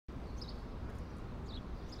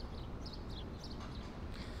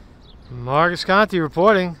Marcus Conte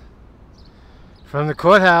reporting from the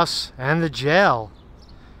courthouse and the jail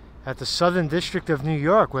at the Southern District of New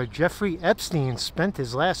York, where Jeffrey Epstein spent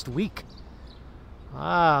his last week.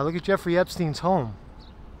 Ah, look at Jeffrey Epstein's home.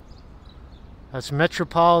 That's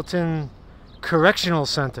Metropolitan Correctional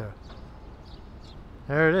Center.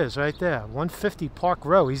 There it is, right there. 150 Park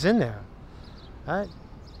Row. He's in there. Right?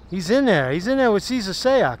 He's in there. He's in there with Caesar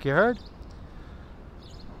Sayoc, you heard?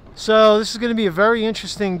 So this is going to be a very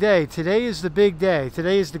interesting day. Today is the big day.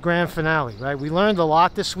 Today is the grand finale, right? We learned a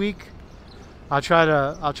lot this week. I'll try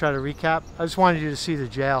to recap. I just wanted you to see the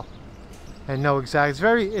jail and know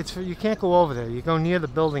exactly. You can't go over there. You go near the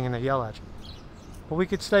building and they yell at you. But we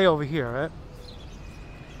could stay over here, right?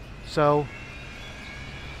 So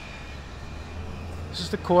this is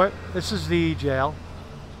the court. This is the jail.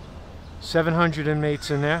 700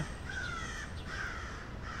 inmates in there.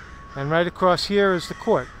 And right across here is the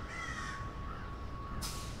court.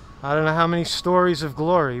 I don't know how many stories of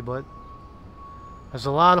glory, but there's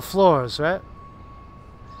a lot of floors, right?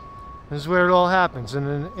 This is where it all happens, in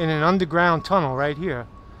an underground tunnel right here.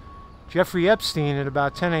 Jeffrey Epstein at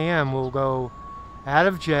about 10 a.m. will go out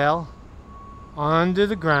of jail, under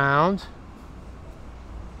the ground,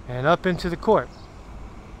 and up into the court.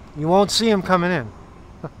 You won't see him coming in.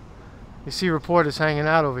 You see reporters hanging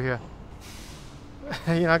out over here.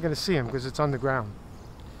 You're not going to see him because it's underground.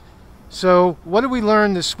 So what did we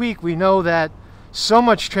learn this week? We know that so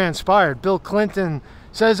much transpired. Bill Clinton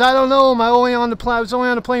says, I don't know, I was only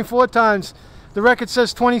on the plane 4 times. The record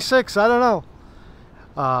says 26, I don't know.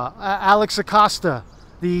 Alex Acosta,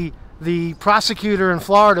 the prosecutor in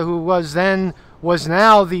Florida, who was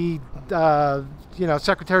now the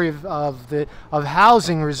Secretary of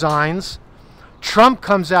Housing, resigns. Trump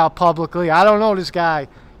comes out publicly. I don't know this guy.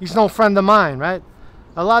 He's no friend of mine, right?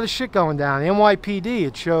 A lot of shit going down. NYPD,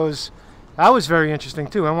 it shows, that was very interesting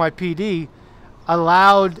too. NYPD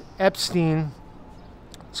allowed Epstein,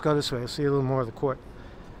 let's go this way, let's see a little more of the court,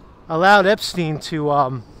 allowed Epstein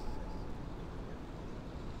to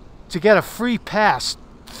get a free pass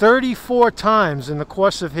 34 times in the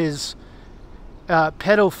course of his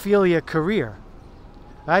pedophilia career.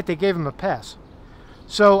 Right? They gave him a pass.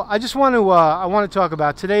 So I just want to talk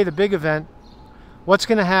about today, the big event, what's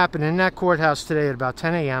going to happen in that courthouse today at about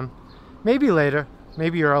 10 a.m. Maybe later,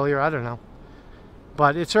 maybe earlier, I don't know.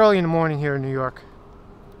 But it's early in the morning here in New York.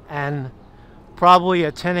 And probably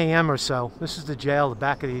at 10 a.m. or so. This is the jail, the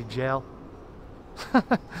back of the jail.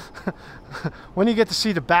 When do you get to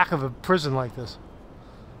see the back of a prison like this?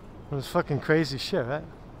 It's fucking crazy shit, right?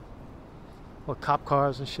 Well, cop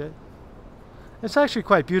cars and shit. It's actually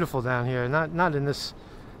quite beautiful down here. Not in this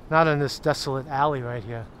desolate alley right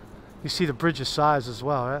here. You see the bridge of sighs as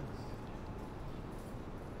well, right?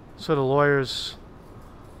 So the lawyers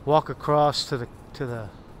walk across to the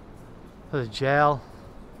jail.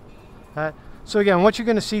 Right? So again, what you're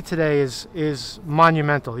going to see today is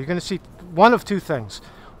monumental. You're going to see one of two things.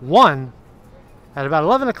 One, at about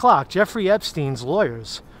 11 o'clock, Jeffrey Epstein's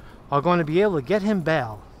lawyers are going to be able to get him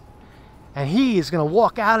bail. And he is going to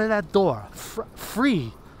walk out of that door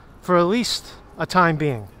free for at least a time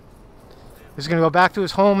being. He's going to go back to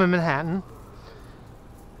his home in Manhattan.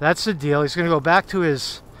 That's the deal. He's going to go back to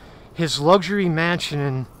his luxury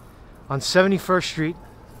mansion on 71st Street.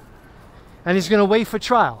 And he's going to wait for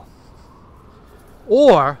trial.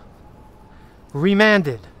 Or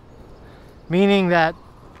remanded. Meaning that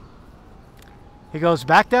he goes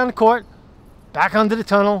back down to court, back under the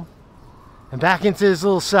tunnel, and back into his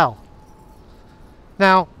little cell.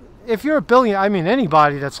 Now, if you're a billionaire, I mean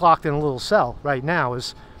anybody that's locked in a little cell right now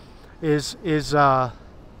is a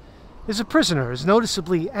prisoner, is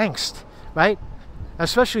noticeably angst, right?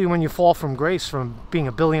 Especially when you fall from grace from being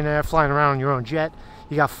a billionaire, flying around in your own jet.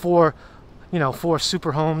 You got 4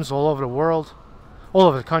 super homes all over the world, all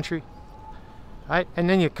over the country, right? And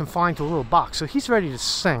then you're confined to a little box. So he's ready to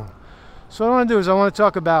sing. So what I want to do is I want to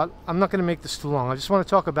talk about, I'm not going to make this too long. I just want to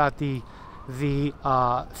talk about the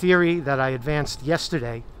theory that I advanced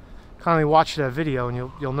yesterday. Kindly watch that video and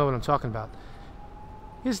you'll know what I'm talking about.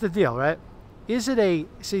 Here's the deal, right? Is it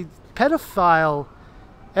pedophile,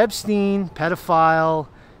 Epstein, pedophile,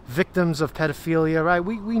 victims of pedophilia, right?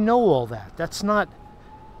 We know all that. That's not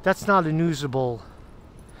a newsable.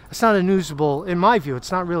 It's not a newsable, in my view,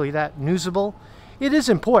 it's not really that newsable. It is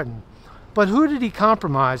important. But who did he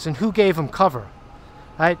compromise and who gave him cover?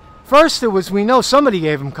 Right? First, we know somebody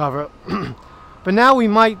gave him cover, but now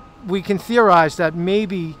we can theorize that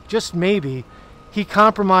maybe, just maybe, he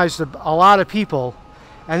compromised a lot of people,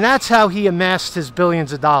 and that's how he amassed his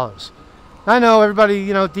billions of dollars. I know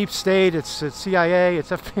everybody, deep state, it's CIA,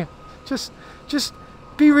 it's FBI. Just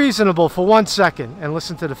be reasonable for 1 second and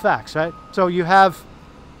listen to the facts, right? So you have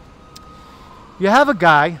a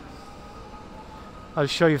guy. I'll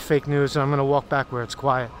show you fake news, and I'm going to walk back where it's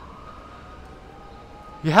quiet.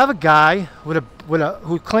 You have a guy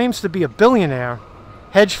who claims to be a billionaire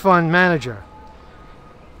hedge fund manager.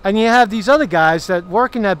 And you have these other guys that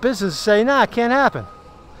work in that business say, nah, it can't happen.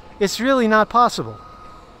 It's really not possible.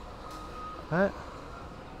 Right?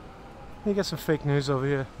 You got some fake news over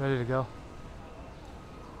here, ready to go.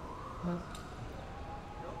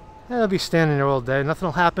 They'll be standing there all day. Nothing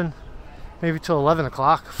will happen. Maybe till 11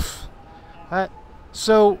 o'clock. Right?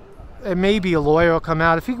 So, maybe a lawyer will come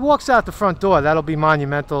out. If he walks out the front door, that'll be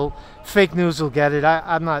monumental. Fake news will get it.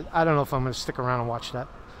 I don't know if I'm going to stick around and watch that.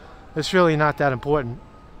 It's really not that important.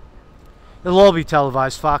 It'll all be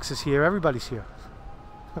televised. Fox is here. Everybody's here.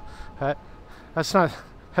 Right?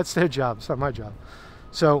 That's their job. It's not my job.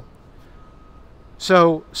 So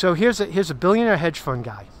here's a billionaire hedge fund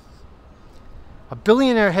guy. A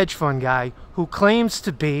billionaire hedge fund guy who claims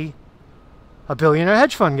to be a billionaire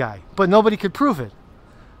hedge fund guy, but nobody could prove it.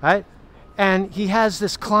 Right? And he has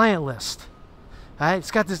this client list. Right?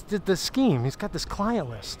 He's got this scheme. He's got this client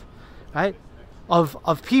list. Right?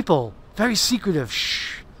 Of people, very secretive.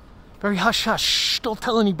 Shh. Very hush hush. Shh. Don't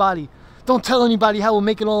tell anybody. Don't tell anybody how we're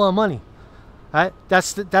making all our money. Right?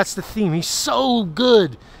 That's the theme. He's so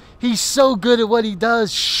good. He's so good at what he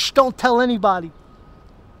does. Shh. Don't tell anybody.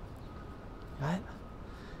 Right?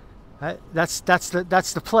 Right? That's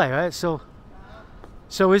the play, right? So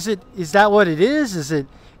is that what it is? Is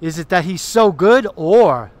it that he's so good,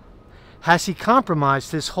 or has he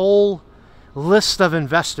compromised his whole list of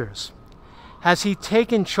investors? Has he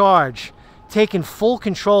taken charge, taken full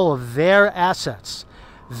control of their assets,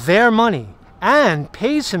 their money, and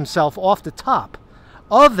pays himself off the top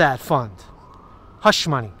of that fund? Hush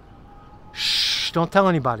money. Shh, don't tell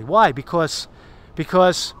anybody. Why? Because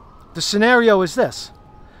the scenario is this.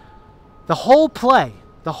 The whole play,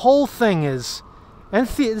 the whole thing is, and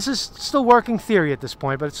this is still working theory at this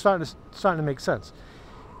point, but it's starting to make sense,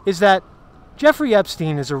 is that Jeffrey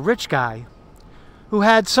Epstein is a rich guy who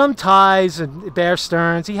had some ties and Bear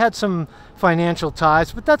Stearns. He had some financial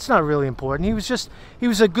ties, but that's not really important. He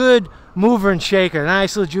was a good mover and shaker, a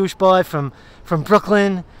nice little Jewish boy from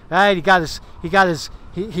Brooklyn. Right?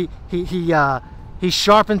 He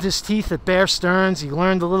sharpened his teeth at Bear Stearns. He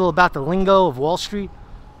learned a little about the lingo of Wall Street,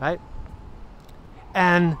 right?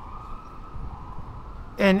 And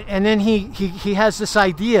then he has this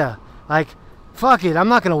idea, like, fuck it, I'm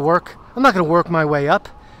not gonna work my way up.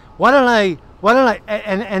 Why don't I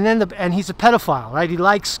and he's a pedophile, right? He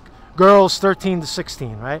likes girls 13 to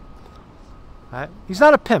 16, right? Right? He's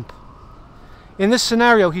not a pimp. In this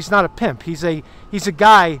scenario, he's not a pimp. He's a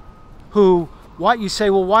guy who, what you say,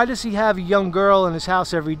 well, why does he have a young girl in his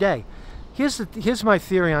house every day? Here's my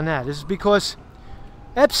theory on that. Is because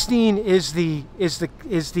Epstein is the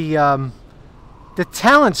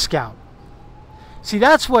talent scout. See,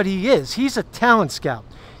 that's what he is. He's a talent scout.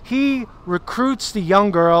 He recruits the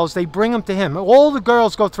young girls. They bring them to him. All the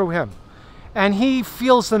girls go through him, and he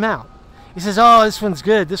feels them out. He says, "Oh, this one's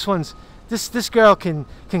good. This girl can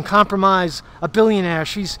compromise a billionaire.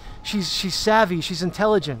 She's savvy. She's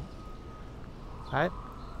intelligent." Right?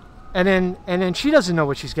 And then she doesn't know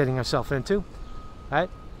what she's getting herself into. Right?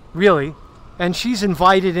 Really. And she's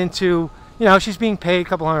invited into, she's being paid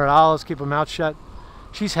 $200, keep her mouth shut.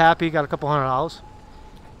 She's happy, got $200.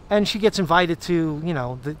 And she gets invited to,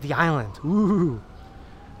 the island. Ooh,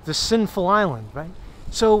 the sinful island, right?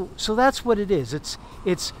 So that's what it is.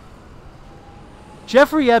 It's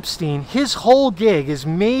Jeffrey Epstein, his whole gig is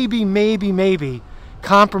maybe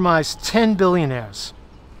compromise 10 billionaires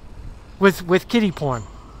with kiddie porn,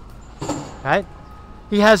 right?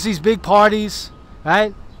 He has these big parties,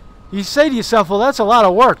 right? You say to yourself, well, that's a lot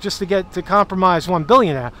of work just to compromise 1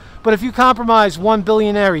 billionaire. But if you compromise 1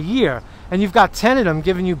 billionaire a year, and you've got 10 of them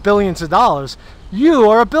giving you billions of dollars, you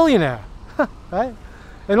are a billionaire, right?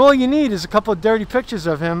 And all you need is a couple of dirty pictures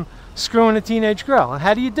of him screwing a teenage girl. And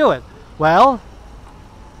how do you do it? Well,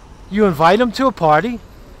 you invite him to a party.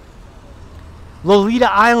 Lolita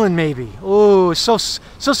Island, maybe. Oh, so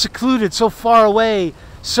secluded, so far away,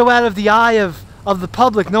 so out of the eye of the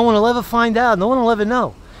public. No one will ever find out. No one will ever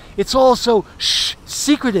know. It's all so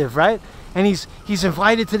secretive, right? And he's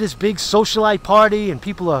invited to this big socialite party, and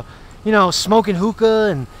people are, smoking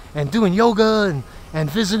hookah and doing yoga and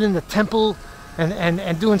visiting the temple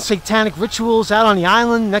and doing satanic rituals out on the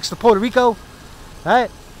island next to Puerto Rico, right?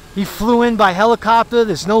 He flew in by helicopter.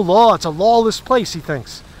 There's no law. It's a lawless place, he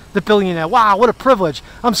thinks. The billionaire. Wow, what a privilege.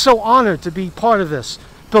 I'm so honored to be part of this,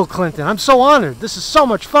 Bill Clinton. I'm so honored. This is so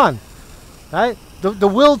much fun, right? The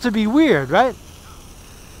will to be weird, right?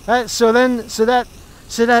 Right? So that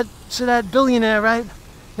billionaire, right?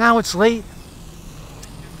 Now it's late.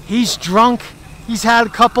 He's drunk. He's had a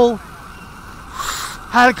couple.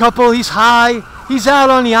 He's high. He's out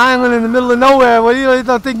on the island in the middle of nowhere where you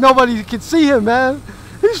don't think nobody can see him, man.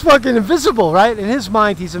 He's fucking invisible, right? In his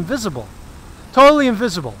mind, he's invisible. Totally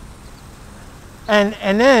invisible. And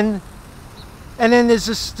then there's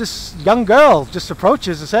this young girl just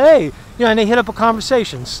approaches and says, hey, and they hit up a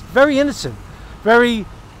conversation. Very innocent. Very.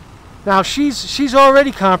 Now she's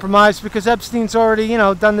already compromised because Epstein's already,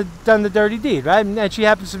 done the dirty deed, right? And she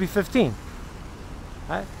happens to be 15.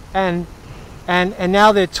 Right? And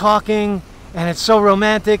now they're talking, and it's so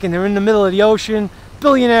romantic, and they're in the middle of the ocean.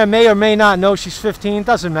 Billionaire may or may not know she's 15,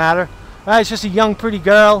 doesn't matter. Right? It's just a young, pretty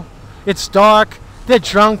girl. It's dark. They're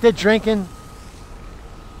drunk. They're drinking.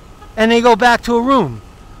 And they go back to a room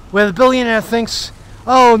where the billionaire thinks,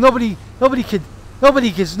 oh, nobody's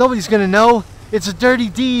gonna know. It's a dirty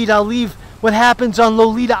deed. I'll leave. What happens on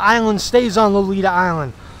Lolita Island stays on Lolita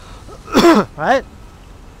Island. Right?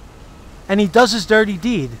 And he does his dirty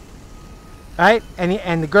deed. Right?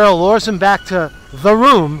 And the girl lures him back to the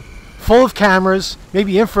room full of cameras,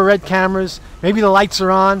 maybe infrared cameras, maybe the lights are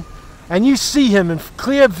on, and you see him in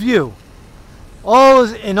clear view,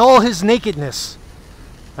 in all his nakedness.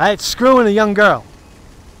 Right? Screwing a young girl,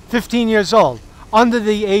 15 years old, under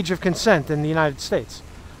the age of consent in the United States.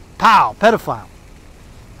 Pow, pedophile.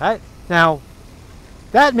 Right? Now,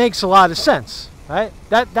 that makes a lot of sense. Right?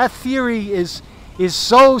 That theory is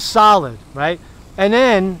so solid, right? And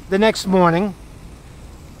then the next morning,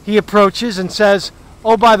 he approaches and says,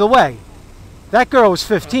 oh, by the way, that girl was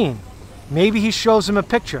 15. Maybe he shows him a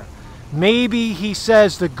picture. Maybe he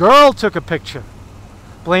says the girl took a picture.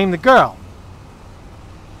 Blame the girl.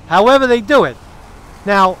 However they do it.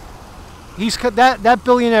 Now, that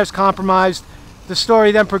billionaire's compromised. The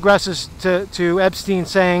story then progresses to Epstein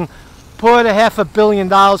saying, put $500 million,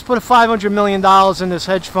 put $500 million in this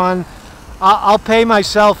hedge fund. I'll pay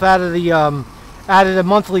myself out of the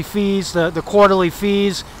monthly fees, the quarterly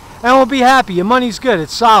fees, and we'll be happy. Your money's good.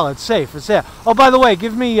 It's solid. It's safe. It's there. Oh, by the way,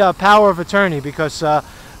 give me power of attorney because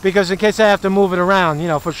in case I have to move it around,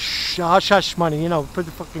 for hush money, put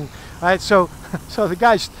the fucking, right? So the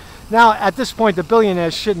guy's, now at this point, the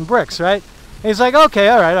billionaire's shitting bricks, right? And he's like, okay,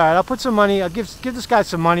 all right, I'll put some money, I'll give this guy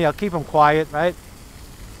some money, I'll keep him quiet, right?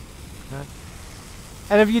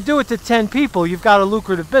 And if you do it to 10 people, you've got a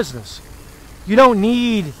lucrative business. You don't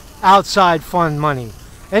need outside fund money.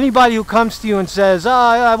 Anybody who comes to you and says, oh,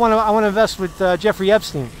 I want to invest with Jeffrey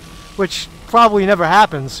Epstein, which probably never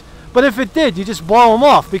happens, but if it did, you just blow them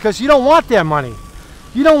off because you don't want their money.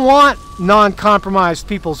 You don't want non-compromised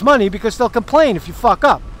people's money because they'll complain if you fuck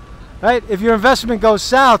up. Right? If your investment goes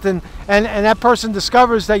south and that person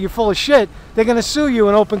discovers that you're full of shit, they're going to sue you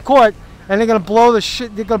in open court and they're going to blow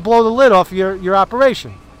the lid off your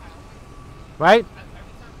operation. Right?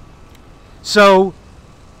 So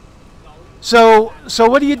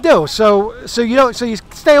what do you do? So you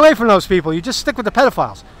stay away from those people. You just stick with the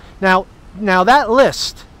pedophiles. Now that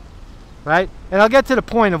list, right? And I'll get to the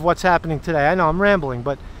point of what's happening today. I know I'm rambling,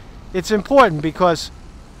 but it's important because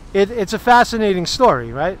it's a fascinating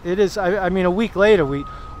story, right? It is. I mean, a week later,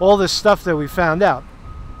 all this stuff that we found out.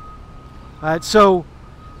 So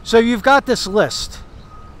you've got this list.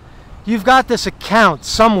 You've got this account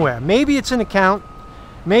somewhere. Maybe it's an account.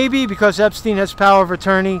 Maybe because Epstein has power of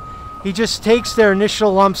attorney, he just takes their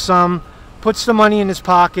initial lump sum, puts the money in his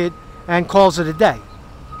pocket, and calls it a day,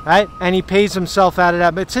 right? And he pays himself out of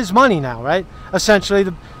that. But it's his money now, right? Essentially,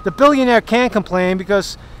 the billionaire can't complain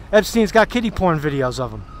because Epstein's got kiddie porn videos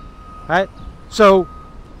of him. Right? So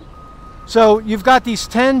you've got these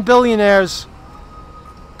 10 billionaires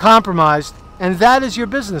compromised, and that is your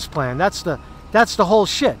business plan. That's the whole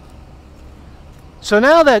shit. So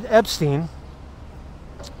now that Epstein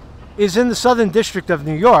is in the Southern District of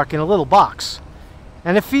New York in a little box,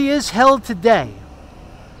 and if he is held today,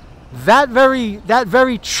 that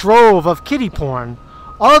very trove of kiddie porn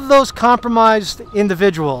of those compromised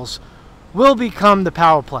individuals will become the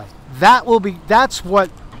power play. That's what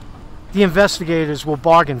the investigators will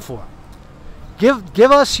bargain for.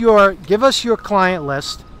 Give us your client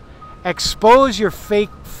list, expose your fake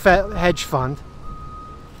hedge fund,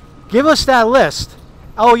 give us that list.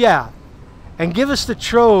 Oh yeah, and give us the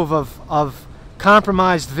trove of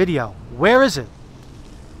compromised video. Where is it?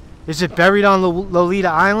 Is it buried on Lolita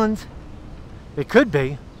Island? It could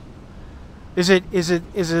be. Is it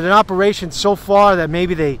an operation so far that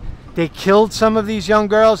maybe they killed some of these young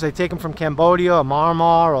girls? They take them from Cambodia or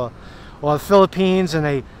Myanmar or the Philippines,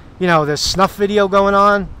 and there's snuff video going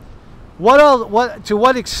on. To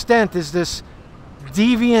what extent is this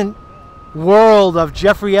deviant world of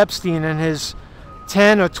Jeffrey Epstein and his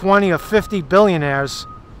 10 or 20 or 50 billionaires,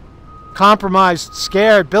 compromised,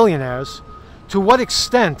 scared billionaires, to what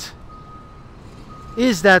extent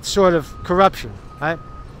is that sort of corruption, right?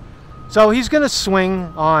 So he's going to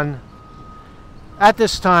swing on, at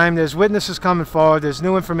this time, there's witnesses coming forward, there's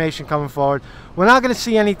new information coming forward. We're not going to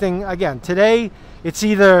see anything, again, today it's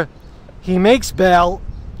either he makes bail,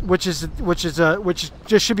 which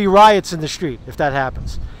just should be riots in the street if that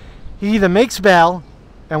happens. He either makes bail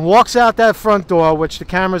and walks out that front door, which the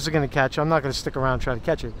cameras are going to catch. I'm not going to stick around trying to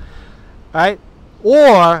catch it. All right?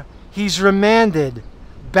 Or he's remanded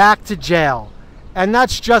back to jail. And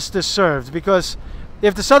that's justice served, because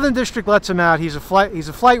if the Southern District lets him out, he's a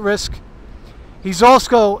flight risk. He's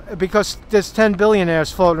also, because there's 10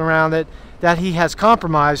 billionaires floating around that he has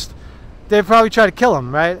compromised, they'd probably try to kill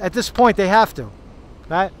him, right? At this point, they have to,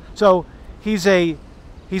 right? So he's a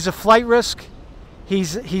flight risk.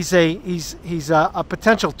 He's a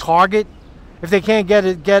potential target. If they can't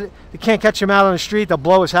they can't catch him out on the street, they'll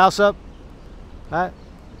blow his house up, right?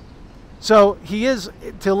 So he is,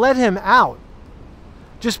 to let him out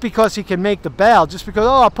just because he can make the bail, just because,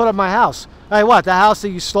 oh, I'll put up my house. Hey, what, the house that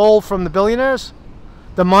you stole from the billionaires?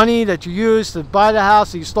 The money that you used to buy the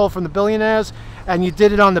house that you stole from the billionaires, and you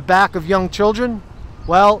did it on the back of young children?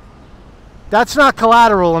 Well, that's not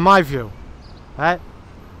collateral in my view, right?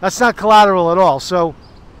 That's not collateral at all. So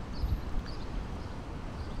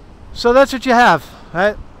that's what you have,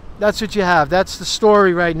 right? That's what you have. That's the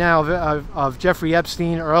story right now of Jeffrey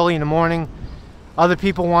Epstein early in the morning. Other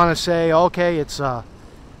people want to say, okay, it's the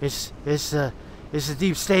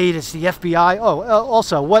deep state, it's the FBI. Oh,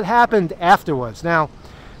 also, what happened afterwards? Now,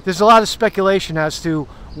 there's a lot of speculation as to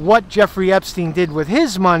what Jeffrey Epstein did with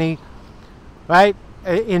his money, right,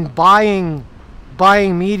 in buying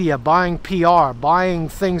media, buying PR, buying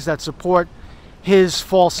things that support his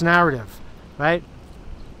false narrative, right?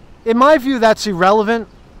 In my view, that's irrelevant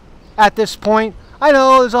at this point. I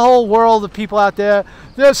know there's a whole world of people out there.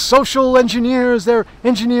 They're social engineers. They're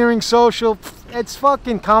engineering social. It's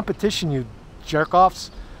fucking competition, you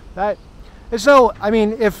jerk-offs. Right? There's no, I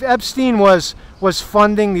mean, if Epstein was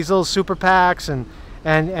funding these little super PACs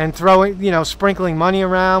and throwing, sprinkling money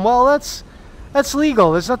around, well, that's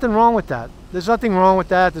legal. There's nothing wrong with that. There's nothing wrong with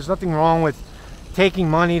that. There's nothing wrong with taking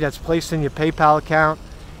money that's placed in your PayPal account.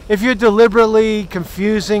 If you're deliberately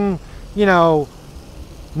confusing,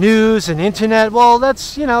 news and internet, well,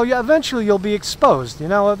 that's, eventually you'll be exposed.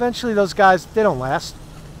 Eventually those guys, they don't last.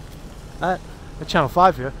 At Channel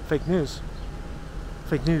 5 here, fake news.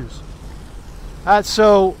 Fake news.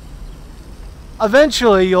 So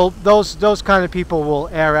eventually those kind of people will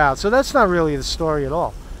air out. So that's not really the story at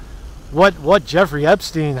all. What Jeffrey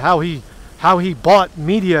Epstein, how he bought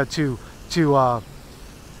media to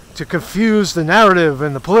confuse the narrative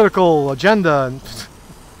and the political agenda, and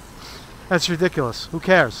that's ridiculous. Who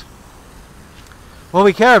cares? What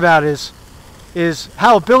we care about is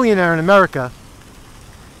how a billionaire in America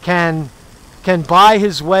can buy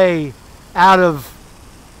his way out of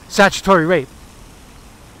statutory rape.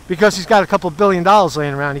 Because he's got a couple $1 billion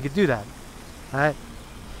laying around, he could do that. Right?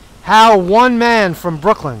 How one man from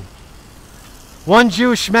Brooklyn, one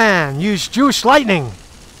Jewish man, used Jewish lightning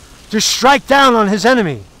to strike down on his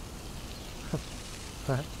enemy.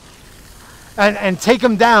 Right? And take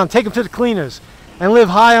him down, take him to the cleaners, and live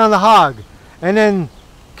high on the hog, and then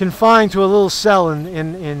confined to a little cell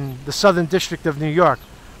in the Southern District of New York,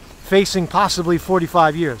 facing possibly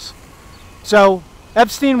 45 years. So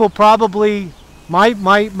Epstein will probably,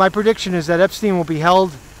 my prediction is that Epstein will be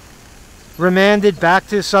held, remanded back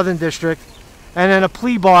to the Southern District, and then a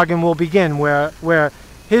plea bargain will begin where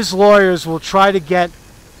his lawyers will try to get,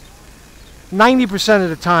 90% of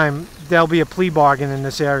the time, there'll be a plea bargain in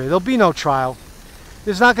this area. There'll be no trial.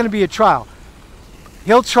 There's not going to be a trial.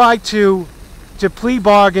 He'll try to plea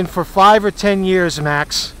bargain for 5 or 10 years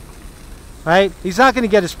max. Right? He's not going to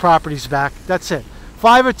get his properties back. That's it.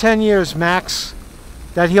 5 or 10 years max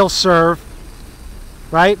that he'll serve.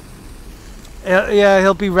 Right? Yeah,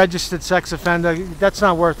 he'll be registered sex offender. That's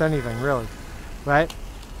not worth anything, really. Right?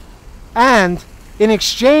 And in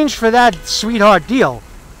exchange for that sweetheart deal,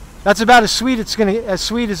 that's about as sweet as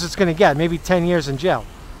it's gonna get. Maybe 10 years in jail.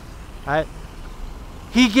 Right?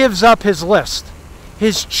 He gives up his list,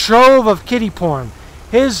 his trove of kiddie porn,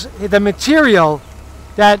 the material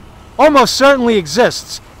that almost certainly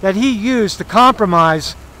exists that he used to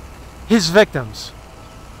compromise his victims.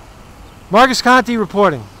 Marcus Conte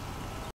reporting.